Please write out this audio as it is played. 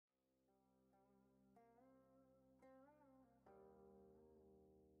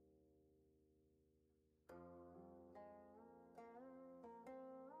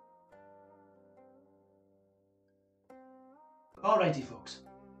Alrighty folks,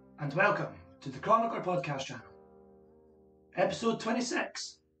 and welcome to the Chronicler podcast channel. Episode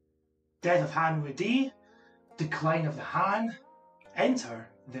 26, Death of Han Wudi, Decline of the Han, Enter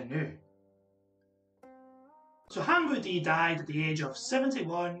the New. So Han Wudi died at the age of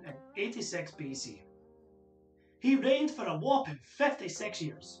 71 in 86 BC. He reigned for a whopping 56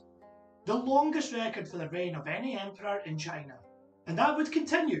 years, the longest record for the reign of any emperor in China, and that would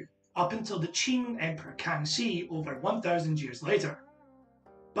continue up until the Qing Emperor Kangxi over 1,000 years later.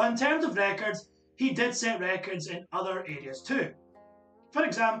 But in terms of records, he did set records in other areas too. For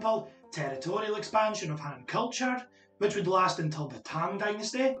example, territorial expansion of Han culture, which would last until the Tang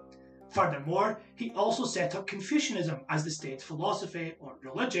dynasty. Furthermore, he also set up Confucianism as the state philosophy or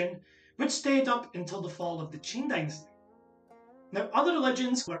religion, which stayed up until the fall of the Qing dynasty. Now, other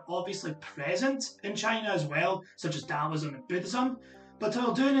religions were obviously present in China as well, such as Taoism and Buddhism, but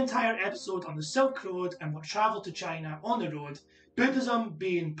I'll do an entire episode on the Silk Road and what travelled to China on the road, Buddhism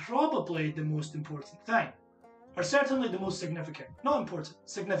being probably the most important thing. Or certainly the most significant. Not important,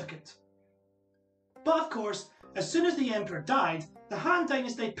 significant. But of course, as soon as the emperor died, the Han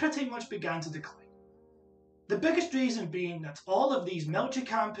dynasty pretty much began to decline. The biggest reason being that all of these military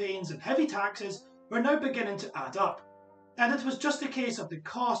campaigns and heavy taxes were now beginning to add up, and it was just a case of the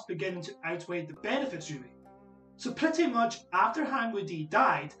cost beginning to outweigh the benefits really. So pretty much after Han Wudi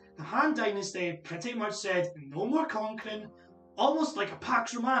died, the Han dynasty pretty much said no more conquering, almost like a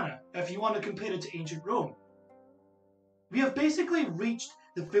Pax Romana if you want to compare it to ancient Rome. We have basically reached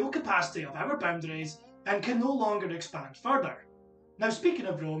the full capacity of our boundaries and can no longer expand further. Now speaking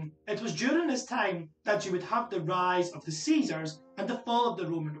of Rome, it was during this time that you would have the rise of the Caesars and the fall of the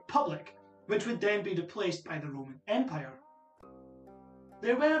Roman Republic, which would then be replaced by the Roman Empire.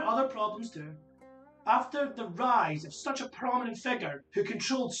 There were other problems too. After the rise of such a prominent figure who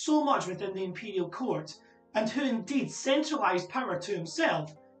controlled so much within the imperial court, and who indeed centralised power to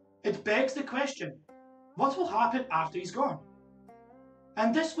himself, it begs the question, what will happen after he's gone?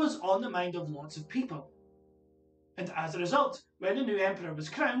 And this was on the mind of lots of people. And as a result, when a new emperor was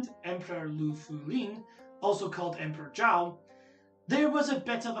crowned, Emperor Lu Fulin, also called Emperor Zhao, there was a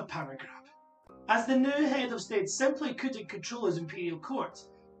bit of a power grab, as the new head of state simply couldn't control his imperial court.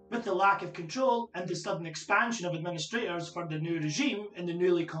 With the lack of control and the sudden expansion of administrators for the new regime in the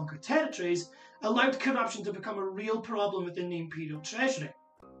newly conquered territories allowed corruption to become a real problem within the imperial treasury.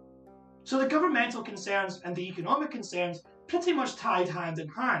 So the governmental concerns and the economic concerns pretty much tied hand in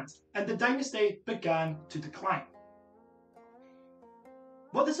hand, and the dynasty began to decline.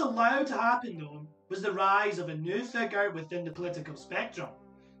 What this allowed to happen though was the rise of a new figure within the political spectrum,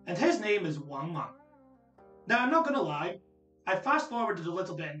 and his name is Wang Mang. Now I'm not going to lie, I fast forwarded a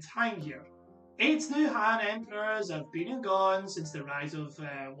little bit in time here. 8 new Han emperors have been and gone since the rise of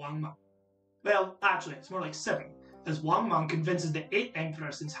Wang Mang. Well, actually, it's more like 7, as Wang Mang convinces the 8th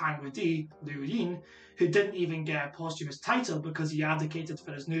emperor since Han Wudi, Liu Yin, who didn't even get a posthumous title because he abdicated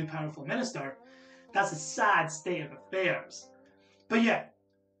for his new powerful minister. That's a sad state of affairs. But yeah,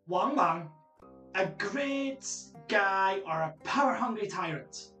 Wang Mang, a great guy or a power-hungry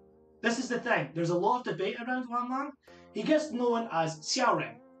tyrant. This is the thing, there's a lot of debate around Wang Mang. He gets known as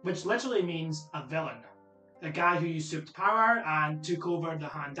Xiaoren, which literally means a villain. A guy who usurped power and took over the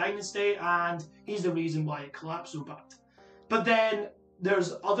Han dynasty, and he's the reason why it collapsed so bad. But then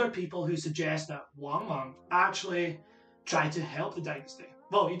there's other people who suggest that Wang Mang actually tried to help the dynasty.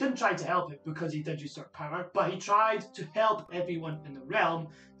 Well, he didn't try to help it because he did usurp power, but he tried to help everyone in the realm,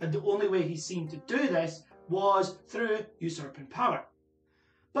 and the only way he seemed to do this was through usurping power.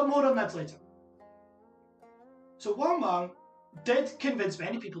 But more on that later. So Wang Mang did convince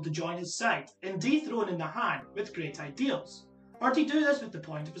many people to join his side in dethroning the Han with great ideals. Or did he do this with the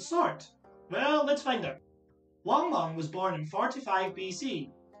point of a sword? Well, let's find out. Wang Mang was born in 45 BC,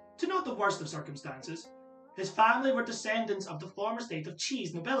 to not the worst of circumstances. His family were descendants of the former state of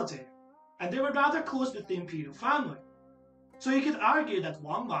Qi's nobility, and they were rather close with the imperial family. So you could argue that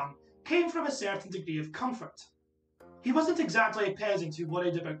Wang Mang came from a certain degree of comfort. He wasn't exactly a peasant who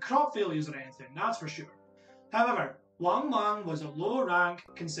worried about crop failures or anything, that's for sure. However, Wang Mang was a low rank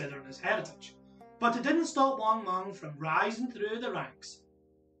considering his heritage, but it didn't stop Wang Mang from rising through the ranks.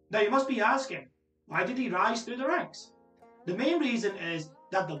 Now you must be asking, why did he rise through the ranks? The main reason is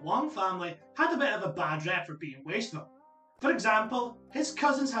that the Wang family had a bit of a bad rep for being wasteful. For example, his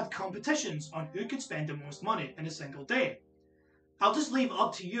cousins had competitions on who could spend the most money in a single day. I'll just leave it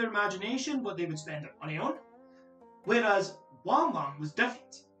up to your imagination what they would spend their money on. Whereas Wang Mang was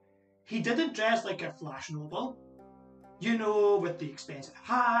different. He didn't dress like a flash noble. You know, with the expensive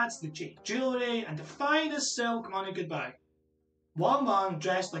hats, the jade jewellery, and the finest silk money you could buy. Wang Mang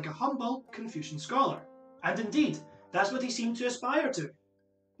dressed like a humble Confucian scholar. And indeed, That's what he seemed to aspire to.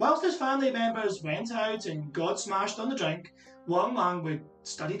 Whilst his family members went out and got smashed on the drink, Wang Mang would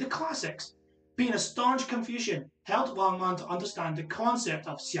study the classics. Being a staunch Confucian helped Wang Mang to understand the concept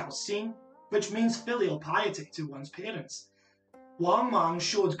of xiaoxin, which means filial piety to one's parents. Wang Mang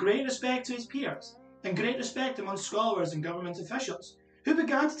showed great respect to his peers and great respect among scholars and government officials, who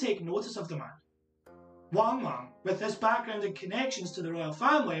began to take notice of the man. Wang Mang, with his background and connections to the royal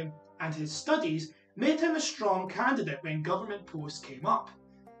family and his studies, made him a strong candidate when government posts came up,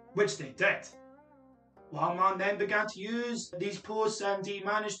 which they did. Wang Mang then began to use these posts and he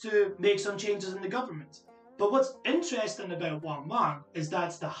managed to make some changes in the government. But what's interesting about Wang Mang is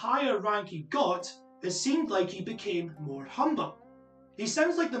that the higher rank he got, it seemed like he became more humble. He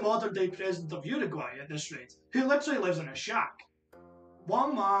sounds like the modern day president of Uruguay at this rate, who literally lives in a shack.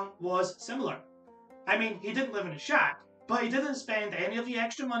 Wang Mang was similar. I mean, he didn't live in a shack, but he didn't spend any of the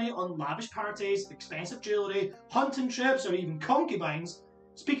extra money on lavish parties, expensive jewellery, hunting trips, or even concubines.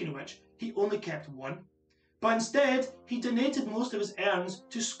 Speaking of which, he only kept one. But instead, he donated most of his earnings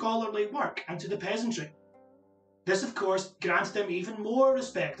to scholarly work and to the peasantry. This, of course, granted him even more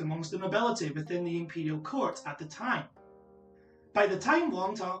respect amongst the nobility within the imperial court at the time. By the time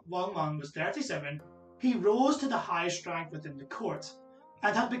Wang Mang was 37, he rose to the highest rank within the court,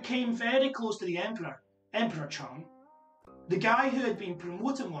 and had become very close to the emperor, Emperor Chang. The guy who had been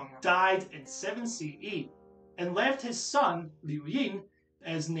promoting Wang Mang died in 7 CE, and left his son, Liu Yin,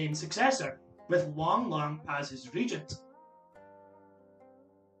 as named successor, with Wang Lang as his regent.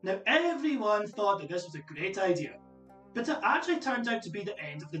 Now everyone thought that this was a great idea, but it actually turned out to be the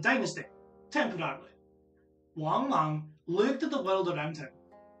end of the dynasty, temporarily. Wang Mang looked at the world around him,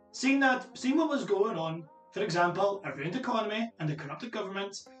 seeing what was going on, for example, a ruined economy and a corrupted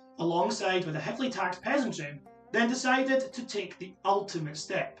government, alongside with a heavily taxed peasantry, then decided to take the ultimate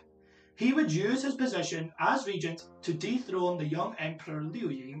step. He would use his position as regent to dethrone the young emperor Liu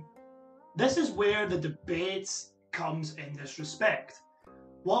Ying. This is where the debate comes in this respect.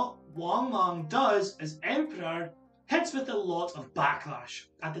 What Wang Mang does as emperor hits with a lot of backlash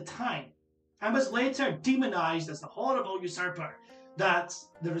at the time, and was later demonised as the horrible usurper that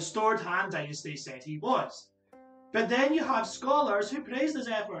the restored Han Dynasty said he was. But then you have scholars who praised his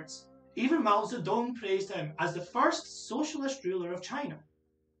efforts. Even Mao Zedong praised him as the first socialist ruler of China.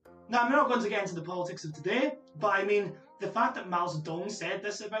 Now, I'm not going to get into the politics of today, but I mean, the fact that Mao Zedong said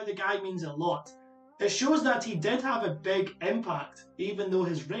this about the guy means a lot. It shows that he did have a big impact, even though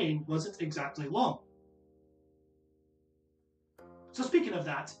his reign wasn't exactly long. So speaking of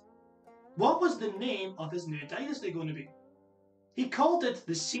that, what was the name of his new dynasty going to be? He called it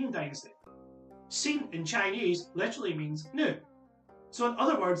the Xin dynasty. Xin in Chinese literally means new. So in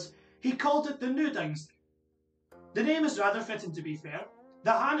other words, he called it the New Dynasty. The name is rather fitting, to be fair.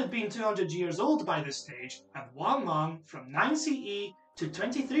 The Han had been 200 years old by this stage, and Wang Mang, from 9 CE to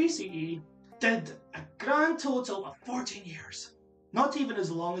 23 CE, did a grand total of 14 years. Not even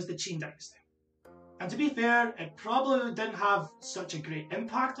as long as the Qin dynasty. And to be fair, it probably didn't have such a great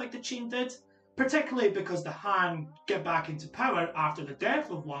impact like the Qin did, particularly because the Han get back into power after the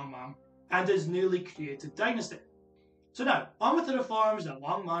death of Wang Mang and his newly created dynasty. So now, on with the reforms that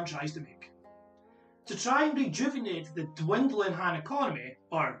Wang Mang tries to make. To try and rejuvenate the dwindling Han economy,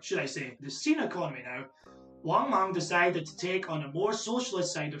 or should I say the Xin economy now, Wang Mang decided to take on a more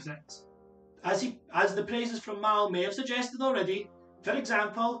socialist side of things. As the praises from Mao may have suggested already, for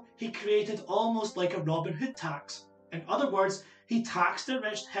example, he created almost like a Robin Hood tax. In other words, he taxed the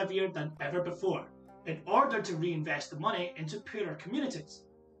rich heavier than ever before, in order to reinvest the money into poorer communities.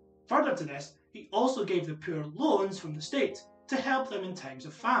 Further to this, he also gave the poor loans from the state to help them in times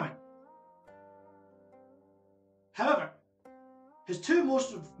of famine. However, his two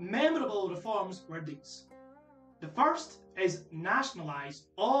most memorable reforms were these. The first is nationalise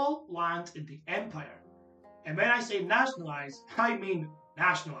all land in the empire. And when I say nationalise, I mean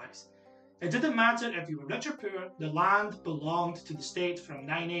nationalise. It didn't matter if you were rich or poor, the land belonged to the state from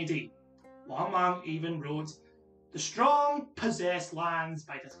 9 AD. Wang Mang even wrote, "The strong possess lands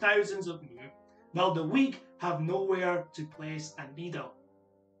by the thousands of mu, while the weak have nowhere to place a needle."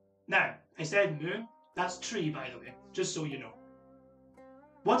 Now, I said mu, that's tree by the way, just so you know.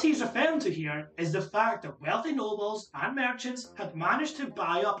 What he's referring to here is the fact that wealthy nobles and merchants had managed to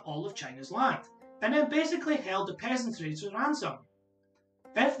buy up all of China's land, and then basically held the peasantry to ransom.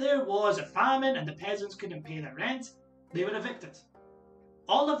 If there was a famine and the peasants couldn't pay their rent, they were evicted.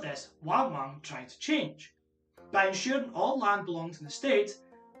 All of this Wang Mang tried to change. By ensuring all land belonged to the state,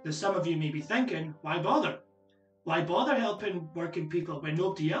 that some of you may be thinking, why bother? Why bother helping working people when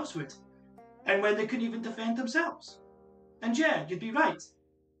nobody else would? And when they couldn't even defend themselves? And yeah, you'd be right.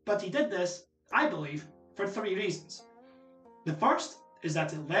 But he did this, I believe, for three reasons. The first is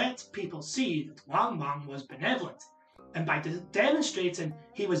that it let people see that Wang Mang was benevolent, and by demonstrating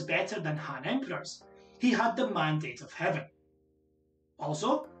he was better than Han emperors, he had the mandate of heaven.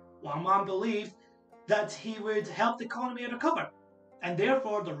 Also, Wang Mang believed that he would help the economy recover, and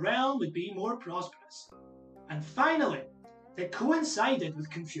therefore the realm would be more prosperous. And finally, it coincided with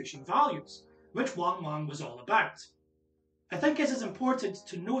Confucian values, which Wang Mang was all about. I think it is important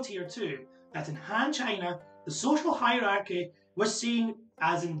to note here too that in Han China, the social hierarchy was seen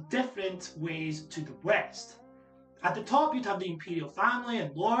as in different ways to the West. At the top you'd have the imperial family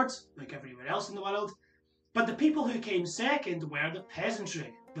and lords, like everywhere else in the world, but the people who came second were the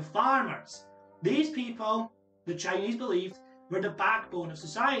peasantry, the farmers. These people, the Chinese believed, were the backbone of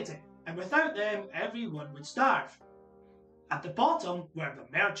society, and without them everyone would starve. At the bottom were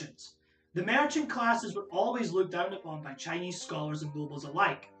the merchants. The merchant classes were always looked down upon by Chinese scholars and nobles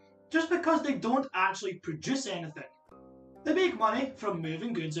alike, just because they don't actually produce anything. They make money from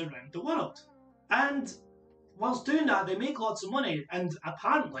moving goods around the world. And whilst doing that, they make lots of money, and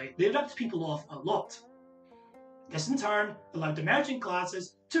apparently they ripped people off a lot. This in turn allowed the merchant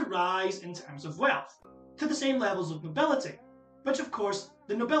classes to rise in terms of wealth, to the same levels of nobility, which of course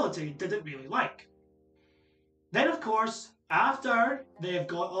the nobility didn't really like. Then of course, after they've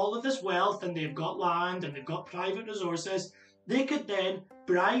got all of this wealth and they've got land and they've got private resources, they could then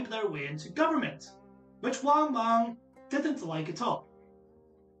bribe their way into government, which Wang Mang didn't like at all.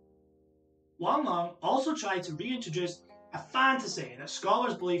 Wang Mang also tried to reintroduce a fantasy that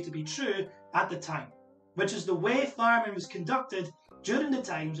scholars believed to be true at the time, which is the way farming was conducted during the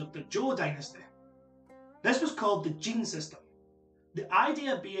times of the Zhou dynasty. This was called the Jin system, the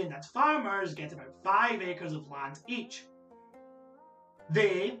idea being that farmers get about 5 acres of land each.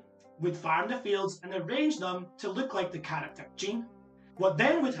 They would farm the fields and arrange them to look like the character Jin. What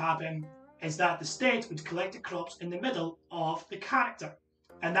then would happen is that the state would collect the crops in the middle of the character,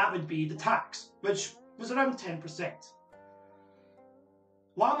 and that would be the tax, which was around 10%.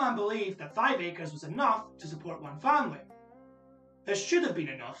 Wang Mang believed that 5 acres was enough to support one family. It should have been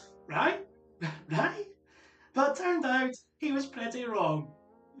enough, right? Right? But it turned out he was pretty wrong.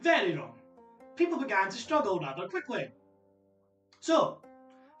 Very wrong. People began to struggle rather quickly. So,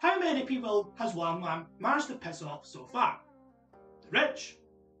 how many people has Wang Mang managed to piss off so far? The rich,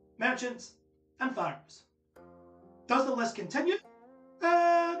 merchants, and farmers. Does the list continue?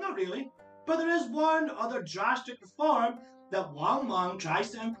 Not really. But there is one other drastic reform that Wang Mang tries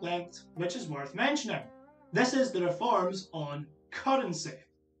to implement, which is worth mentioning. This is the reforms on currency.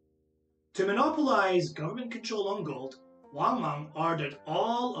 To monopolise government control on gold, Wang Mang ordered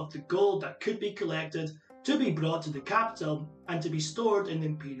all of the gold that could be collected to be brought to the capital and to be stored in the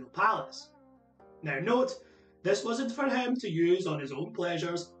imperial palace. Now note, this wasn't for him to use on his own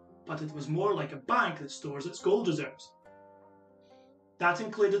pleasures, but it was more like a bank that stores its gold reserves. That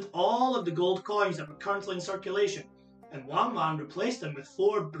included all of the gold coins that were currently in circulation, and Wang Mang replaced them with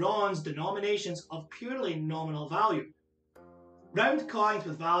 4 bronze denominations of purely nominal value. Round coins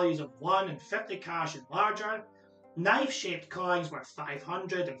with values of 1 and 50 cash and larger, knife-shaped coins worth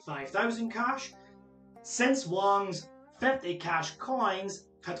 500 and 5,000 cash. Since Wang's 50 cash coins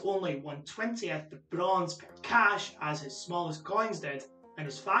had only 1/20th the bronze per cash as his smallest coins did, and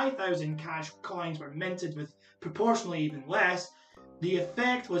his 5,000 cash coins were minted with proportionally even less, the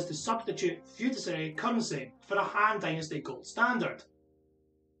effect was to substitute feudatory currency for a Han Dynasty gold standard.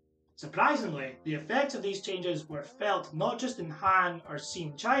 Surprisingly, the effects of these changes were felt not just in Han or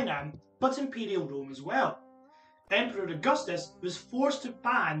Xin China, but Imperial Rome as well. Emperor Augustus was forced to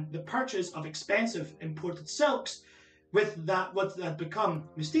ban the purchase of expensive imported silks, with what had become,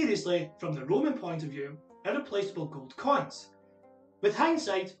 mysteriously, from the Roman point of view, irreplaceable gold coins. With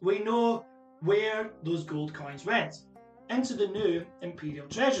hindsight, we know where those gold coins went, into the new imperial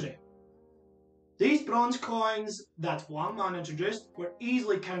treasury. These bronze coins that Wang Mang introduced were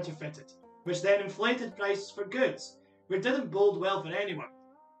easily counterfeited, which then inflated prices for goods, which didn't bode well for anyone.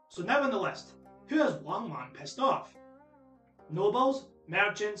 So now on the list, who has Wang Mang pissed off? Nobles,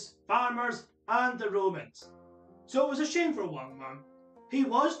 merchants, farmers, and the Romans. So it was a shame for Wang Mang. He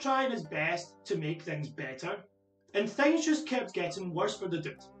was trying his best to make things better, and things just kept getting worse for the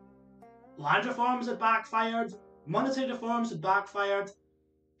dude. Land reforms had backfired, monetary reforms had backfired.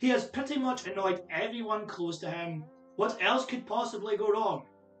 He has pretty much annoyed everyone close to him. What else could possibly go wrong?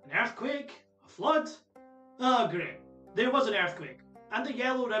 An earthquake? A flood? Oh great, there was an earthquake, and the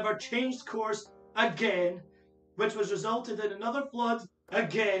Yellow River changed course again, which was resulted in another flood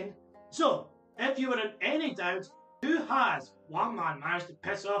again. So, if you were in any doubt, who has Wang Mang managed to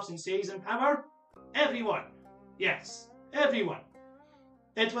piss off since he's in power? Everyone. Yes, everyone.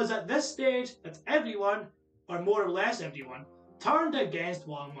 It was at this stage that everyone, or more or less everyone, turned against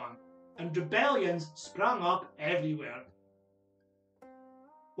Wang Mang, and rebellions sprung up everywhere.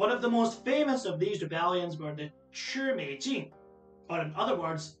 One of the most famous of these rebellions were the Meijing, or in other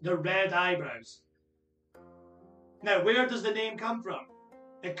words, the Red Eyebrows. Now, where does the name come from?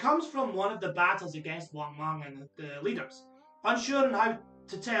 It comes from one of the battles against Wang Mang and the leaders. Unsure on how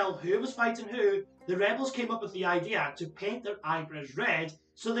to tell who was fighting who, the rebels came up with the idea to paint their eyebrows red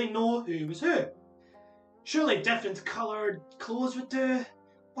so they know who was who. Surely different coloured clothes would do.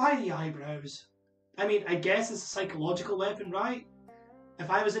 Why the eyebrows? I mean, I guess it's a psychological weapon, right? If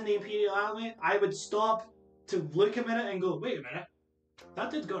I was in the Imperial Army, I would stop to look a minute and go, wait a minute,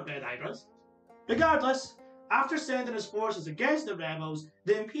 that dude's got red eyebrows. Regardless, after sending his forces against the rebels,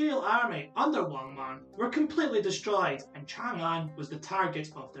 the Imperial Army under Wang Mang were completely destroyed and Chang'an was the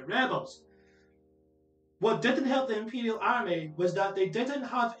target of the rebels. What didn't help the Imperial Army was that they didn't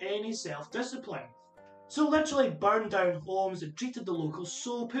have any self-discipline. So literally burned down homes and treated the locals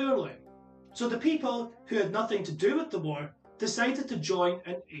so poorly. So the people who had nothing to do with the war decided to join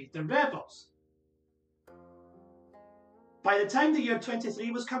and aid the rebels. By the time the year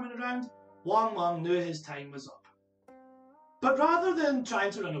 23 was coming around, Wang Mang knew his time was up. But rather than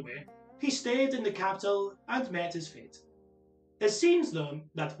trying to run away, he stayed in the capital and met his fate. It seems though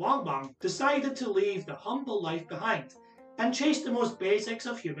that Wang Mang decided to leave the humble life behind and chase the most basics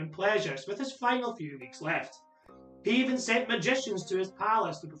of human pleasures with his final few weeks left. He even sent magicians to his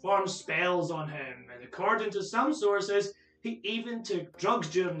palace to perform spells on him, and according to some sources, he even took drugs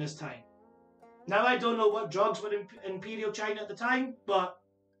during this time. Now, I don't know what drugs were in Imperial China at the time, but,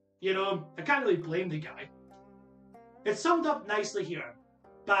 you know, I can't really blame the guy. It's summed up nicely here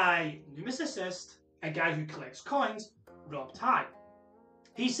by numismatist, a guy who collects coins, Rob Tai.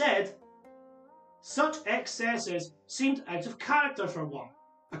 He said, such excesses seemed out of character for Wang,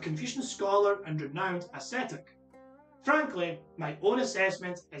 a Confucian scholar and renowned ascetic. Frankly, my own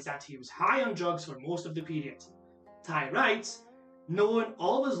assessment is that he was high on drugs for most of the period. Tai writes, knowing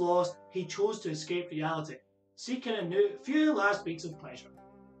all was lost, he chose to escape reality, seeking a few last weeks of pleasure.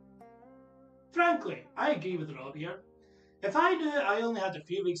 Frankly, I agree with Rob here. If I knew I only had a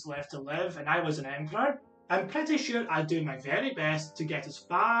few weeks left to live and I was an emperor, I'm pretty sure I'd do my very best to get as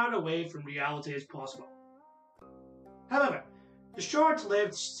far away from reality as possible. However, the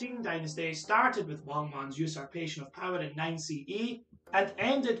short-lived Qing dynasty started with Wang Mang's usurpation of power in 9 CE and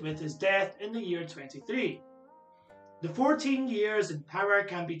ended with his death in the year 23. The 14 years in power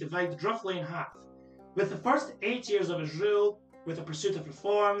can be divided roughly in half, with the first 8 years of his rule with a pursuit of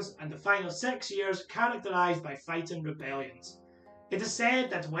reforms and the final 6 years characterised by fighting rebellions. It is said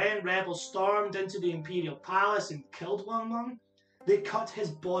that when rebels stormed into the imperial palace and killed Wang Mang, they cut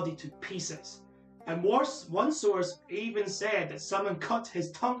his body to pieces. And worse, one source even said that someone cut his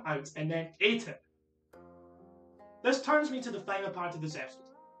tongue out and then ate it. This turns me to the final part of this episode.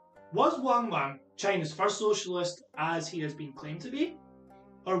 Was Wang Mang China's first socialist as he has been claimed to be?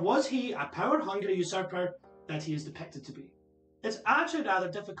 Or was he a power-hungry usurper that he is depicted to be? It's actually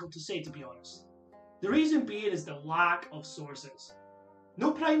rather difficult to say, to be honest. The reason being is the lack of sources.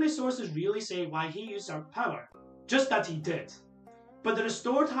 No primary sources really say why he usurped power, just that he did. But the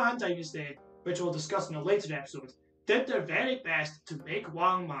restored Han Dynasty, which we'll discuss in a later episode, did their very best to make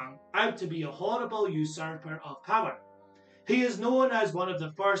Wang Mang out to be a horrible usurper of power. He is known as one of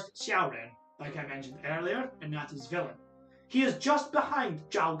the first Xiaoren, like I mentioned earlier, and that is villain. He is just behind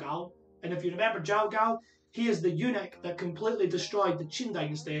Zhao Gao, and if you remember Zhao Gao, he is the eunuch that completely destroyed the Qin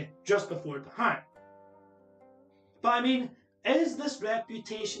dynasty just before the Han. But I mean, is this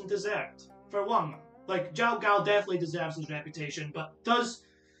reputation deserved for Wang Mang? Like, Zhao Gao definitely deserves his reputation, but does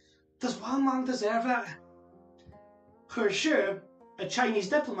Wang Mang deserve it? He Shi, a Chinese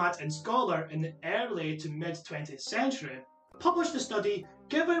diplomat and scholar in the early to mid-20th century, published a study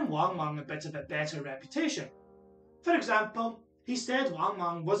giving Wang Mang a bit of a better reputation. For example, he said Wang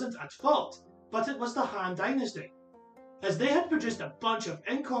Mang wasn't at fault, but it was the Han Dynasty, as they had produced a bunch of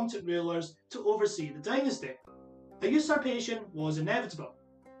incompetent rulers to oversee the dynasty. A usurpation was inevitable.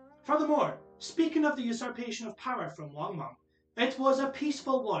 Furthermore, speaking of the usurpation of power from Wang Mang, it was a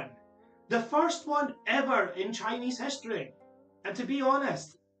peaceful one. The first one ever in Chinese history. And to be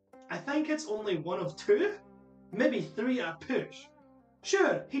honest, I think it's only one of two, maybe three at a push.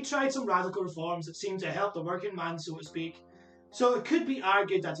 Sure, he tried some radical reforms that seemed to help the working man, so to speak, so it could be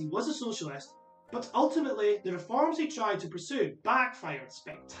argued that he was a socialist, but ultimately the reforms he tried to pursue backfired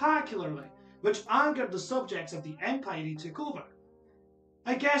spectacularly, which angered the subjects of the empire he took over.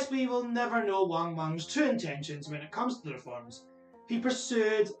 I guess we will never know Wang Mang's true intentions when it comes to the reforms he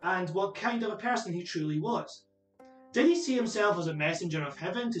pursued and what kind of a person he truly was. Did he see himself as a messenger of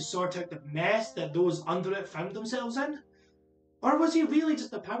heaven to sort out the mess that those under it found themselves in? Or was he really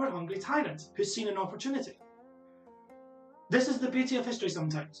just a power-hungry tyrant who's seen an opportunity? This is the beauty of history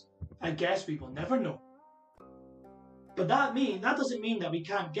sometimes. I guess we will never know. But that doesn't mean that we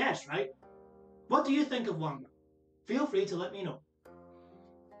can't guess, right? What do you think of Wang? Feel free to let me know.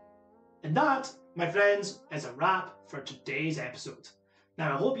 And that, my friends, is a wrap for today's episode.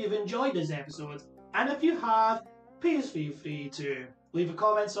 Now I hope you've enjoyed this episode, and if you have, please feel free to leave a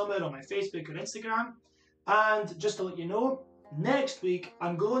comment somewhere on my Facebook or Instagram. And just to let you know, next week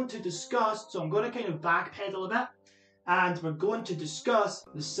I'm going to kind of backpedal a bit, and we're going to discuss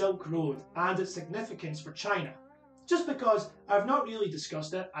the Silk Road and its significance for China. Just because I've not really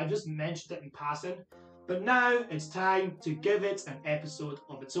discussed it, I've just mentioned it in passing, but now it's time to give it an episode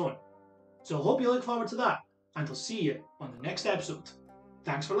of its own. So I hope you look forward to that, and I'll see you on the next episode.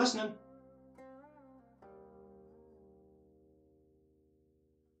 Thanks for listening.